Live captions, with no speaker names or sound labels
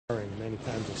many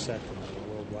times a second on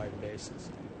a worldwide basis.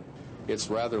 It's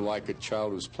rather like a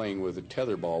child who's playing with a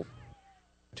tetherball.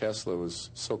 Tesla was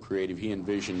so creative, he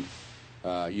envisioned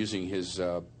using his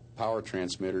power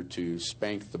transmitter to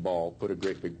spank the ball, put a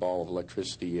great big ball of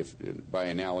electricity, if by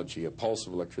analogy, a pulse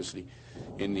of electricity,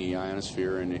 in the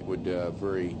ionosphere, and it would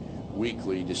very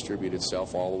weakly distribute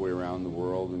itself all the way around the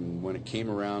world. And when it came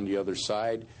around the other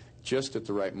side, just at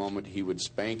the right moment, he would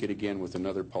spank it again with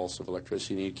another pulse of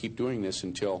electricity, and he'd keep doing this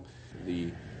until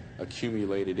the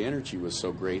accumulated energy was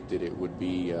so great that it would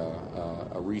be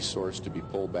a resource to be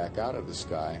pulled back out of the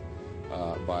sky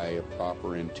by a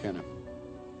proper antenna.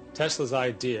 Tesla's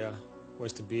idea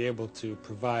was to be able to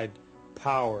provide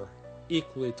power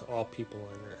equally to all people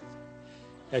on Earth.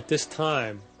 At this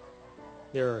time,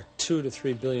 there are 2 to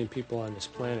 3 billion people on this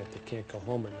planet that can't go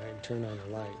home at night and turn on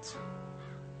their lights.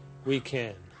 We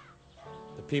can.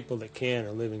 The people that can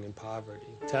are living in poverty.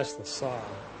 Tesla saw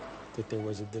that there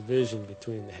was a division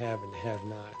between the have and the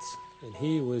have-nots, and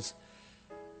he was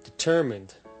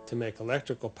determined to make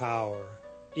electrical power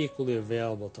equally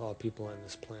available to all people on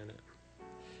this planet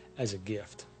as a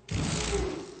gift.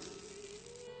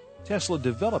 Tesla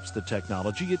develops the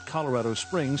technology at Colorado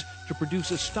Springs to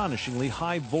produce astonishingly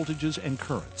high voltages and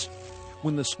currents.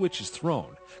 When the switch is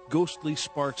thrown, ghostly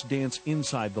sparks dance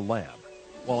inside the lab,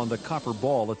 while on the copper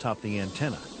ball atop the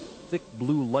antenna, thick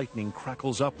blue lightning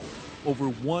crackles upward over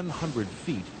 100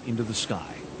 feet into the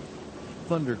sky.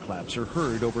 Thunderclaps are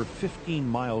heard over 15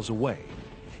 miles away.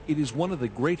 It is one of the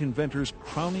great inventor's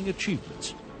crowning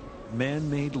achievements,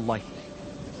 man-made lightning.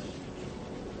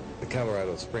 At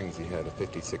Colorado Springs, he had a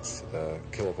 56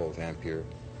 kilovolt ampere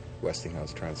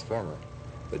Westinghouse transformer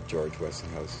that George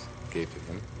Westinghouse gave to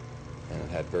him, and it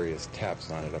had various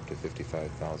taps on it up to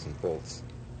 55,000 volts.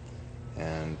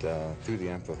 And through the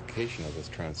amplification of this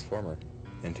transformer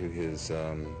into his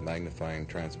magnifying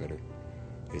transmitter,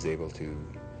 he's able to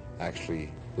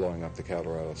actually blowing up the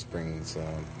Colorado Springs,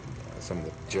 some of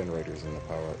the generators in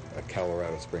the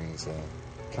Colorado Springs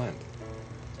plant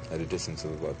at a distance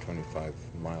of about 25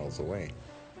 miles away.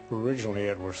 Originally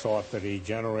it was thought that he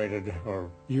generated or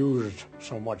used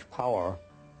so much power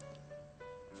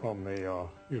from the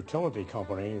utility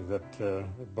company that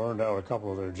it burned out a couple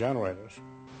of their generators.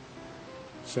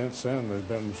 Since then there's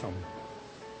been some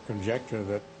conjecture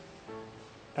that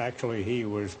actually he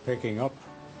was picking up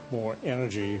more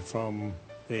energy from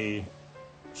the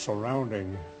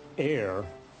surrounding air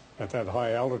at that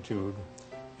high altitude,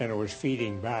 and it was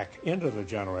feeding back into the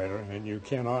generator, and you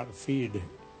cannot feed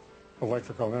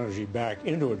electrical energy back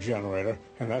into a generator,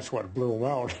 and that's what blew him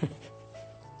out.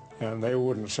 And they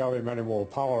wouldn't sell him any more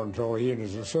power until he and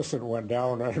his assistant went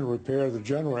down and repaired the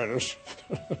generators.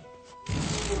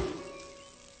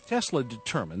 Tesla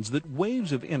determines that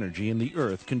waves of energy in the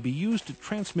Earth can be used to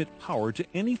transmit power to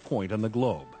any point on the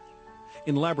globe.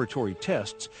 In laboratory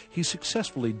tests, he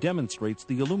successfully demonstrates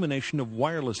the illumination of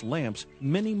wireless lamps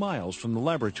many miles from the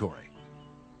laboratory.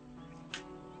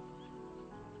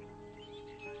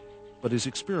 But his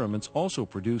experiments also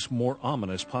produce more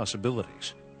ominous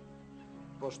possibilities.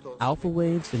 Alpha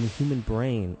waves in the human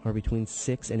brain are between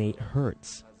 6 and 8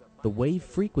 hertz. The wave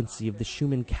frequency of the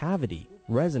Schumann cavity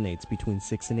resonates between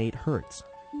 6 and 8 hertz.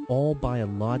 All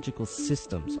biological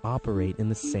systems operate in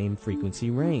the same frequency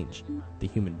range. The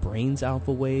human brain's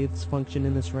alpha waves function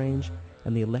in this range,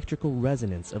 and the electrical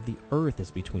resonance of the Earth is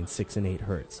between 6 and 8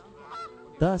 hertz.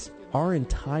 Thus, our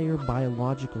entire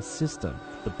biological system,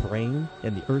 the brain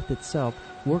and the Earth itself,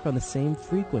 work on the same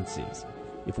frequencies.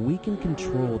 If we can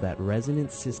control that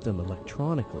resonant system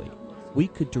electronically, we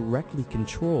could directly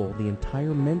control the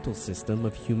entire mental system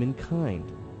of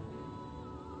humankind.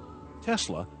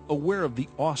 Tesla, aware of the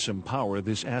awesome power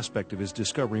this aspect of his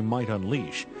discovery might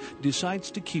unleash, decides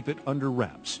to keep it under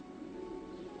wraps.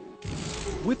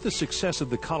 With the success of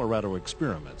the Colorado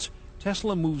experiments,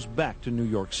 Tesla moves back to New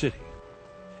York City.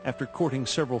 After courting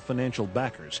several financial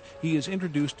backers, he is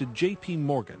introduced to J.P.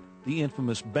 Morgan, the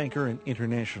infamous banker and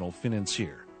international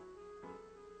financier.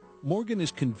 Morgan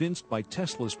is convinced by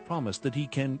Tesla's promise that he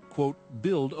can, quote,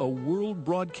 build a world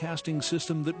broadcasting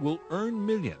system that will earn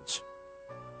millions.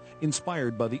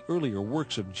 Inspired by the earlier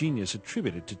works of genius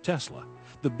attributed to Tesla,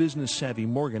 the business-savvy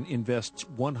Morgan invests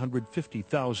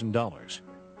 $150,000.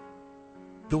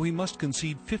 Though he must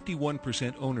concede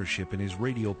 51% ownership in his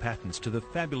radio patents to the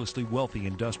fabulously wealthy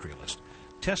industrialist,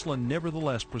 Tesla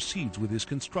nevertheless proceeds with his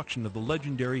construction of the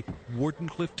legendary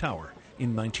Wardenclyffe Tower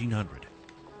in 1900.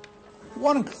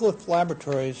 Wardenclyffe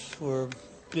Laboratories were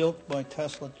built by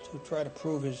Tesla to try to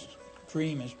prove his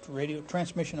dream, his radio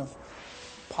transmission of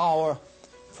power.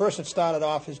 First it started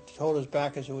off, he told his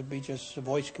backers it would be just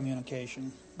voice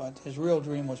communication, but his real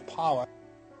dream was power.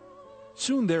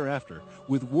 Soon thereafter,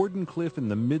 with Wardenclyffe in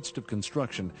the midst of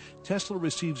construction, Tesla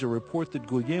receives a report that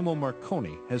Guglielmo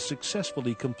Marconi has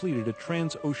successfully completed a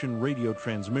trans-ocean radio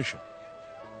transmission.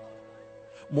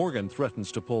 Morgan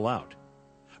threatens to pull out.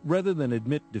 Rather than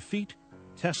admit defeat,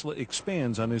 Tesla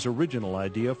expands on his original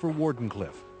idea for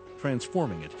Wardenclyffe,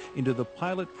 transforming it into the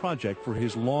pilot project for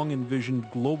his long-envisioned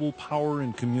global power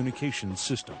and communications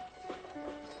system.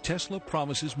 Tesla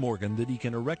promises Morgan that he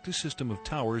can erect a system of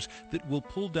towers that will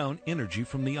pull down energy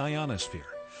from the ionosphere,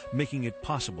 making it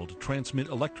possible to transmit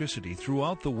electricity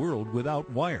throughout the world without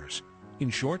wires.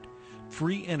 In short,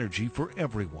 free energy for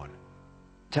everyone.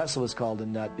 Tesla was called a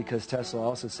nut because Tesla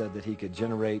also said that he could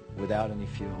generate without any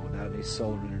fuel, without any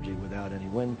solar energy, without any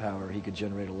wind power. He could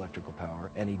generate electrical power,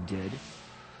 and he did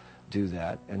do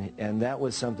that. And that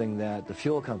was something that the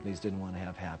fuel companies didn't want to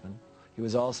have happen. He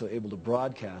was also able to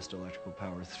broadcast electrical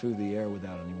power through the air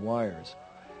without any wires.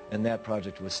 And that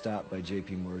project was stopped by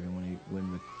J.P. Morgan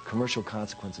when the commercial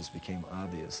consequences became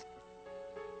obvious.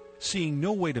 Seeing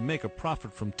no way to make a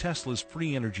profit from Tesla's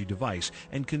free energy device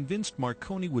and convinced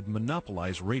Marconi would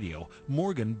monopolize radio,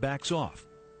 Morgan backs off.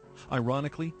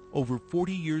 Ironically, over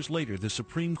 40 years later, the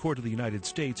Supreme Court of the United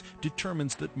States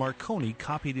determines that Marconi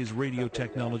copied his radio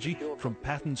technology from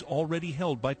patents already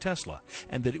held by Tesla,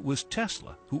 and that it was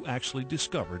Tesla who actually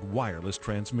discovered wireless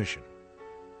transmission.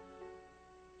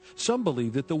 Some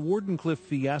believe that the Wardenclyffe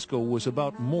fiasco was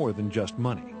about more than just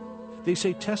money. They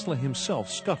say Tesla himself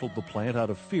scuttled the plant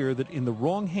out of fear that in the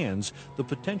wrong hands, the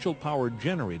potential power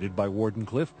generated by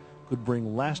Wardenclyffe could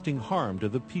bring lasting harm to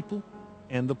the people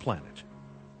and the planet.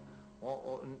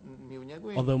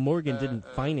 Although Morgan didn't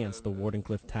finance the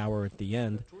Wardenclyffe Tower at the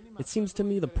end, it seems to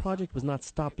me the project was not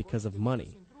stopped because of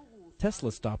money.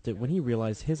 Tesla stopped it when he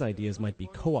realized his ideas might be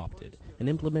co-opted and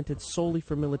implemented solely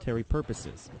for military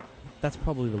purposes. That's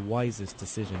probably the wisest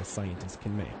decision a scientist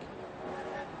can make.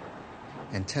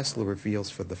 And Tesla reveals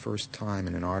for the first time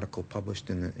in an article published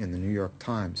in the New York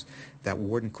Times that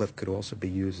Wardenclyffe could also be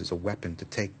used as a weapon to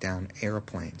take down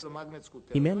airplanes.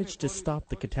 He managed to stop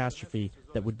the catastrophe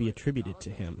that would be attributed to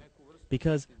him,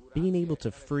 because being able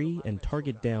to free and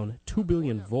target down 2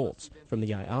 billion volts from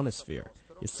the ionosphere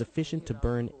is sufficient to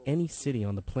burn any city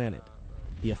on the planet.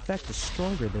 The effect is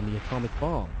stronger than the atomic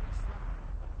bomb.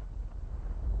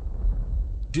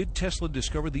 Did Tesla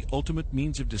discover the ultimate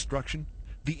means of destruction?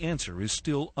 The answer is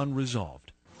still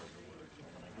unresolved.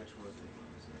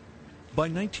 By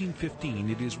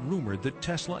 1915, it is rumored that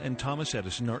Tesla and Thomas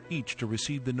Edison are each to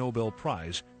receive the Nobel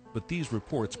Prize, but these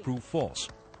reports prove false.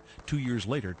 2 years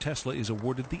later, Tesla is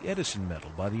awarded the Edison Medal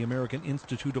by the American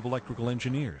Institute of Electrical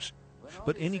Engineers.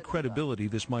 But any credibility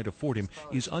this might afford him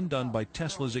is undone by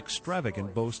Tesla's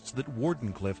extravagant boasts that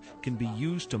Wardenclyffe can be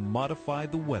used to modify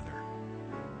the weather.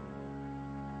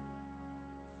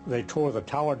 They tore the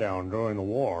tower down during the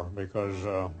war because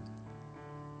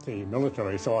the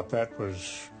military thought that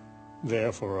was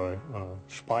there for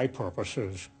spy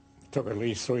purposes. It took at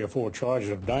least 3 or 4 charges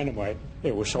of dynamite.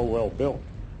 It was so well built,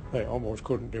 they almost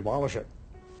couldn't demolish it.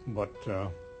 But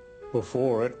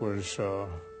before it was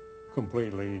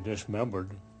completely dismembered,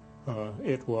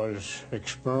 it was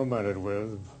experimented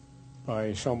with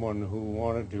by someone who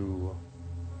wanted to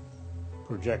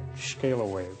project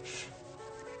scalar waves.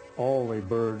 All the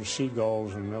birds,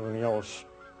 seagulls, and everything else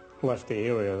left the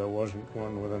area. There wasn't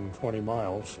one within 20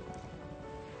 miles.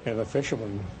 And the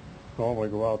fishermen normally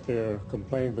go out there and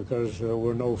complain because there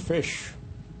were no fish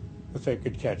that they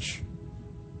could catch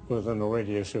within a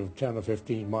radius of 10 or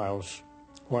 15 miles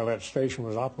while that station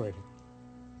was operating.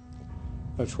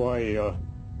 That's why you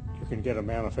can get a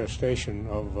manifestation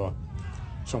of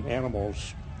some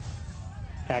animals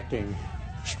acting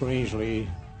strangely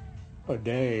a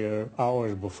day or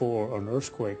hours before an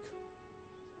earthquake.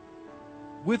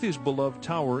 With his beloved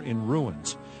tower in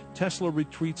ruins, Tesla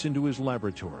retreats into his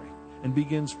laboratory and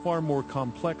begins far more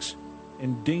complex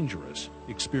and dangerous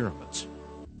experiments.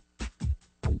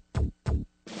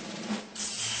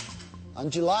 On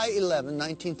July 11,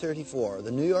 1934,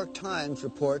 the New York Times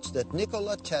reports that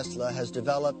Nikola Tesla has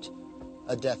developed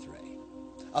a death ray,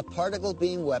 a particle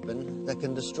beam weapon that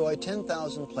can destroy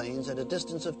 10,000 planes at a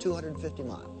distance of 250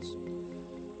 miles.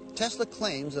 Tesla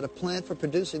claims that a plant for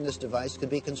producing this device could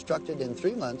be constructed in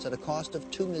 3 months at a cost of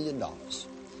 $2 million.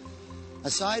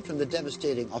 Aside from the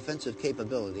devastating offensive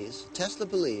capabilities, Tesla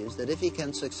believes that if he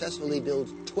can successfully build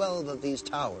 12 of these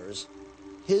towers,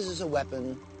 his is a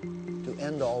weapon to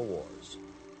end all wars.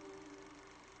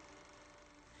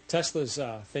 Tesla's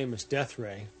famous death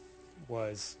ray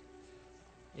was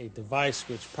a device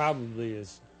which probably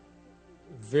is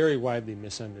very widely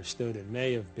misunderstood and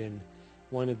may have been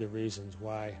one of the reasons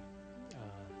why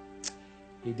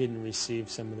he didn't receive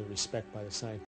some of the respect by the scientific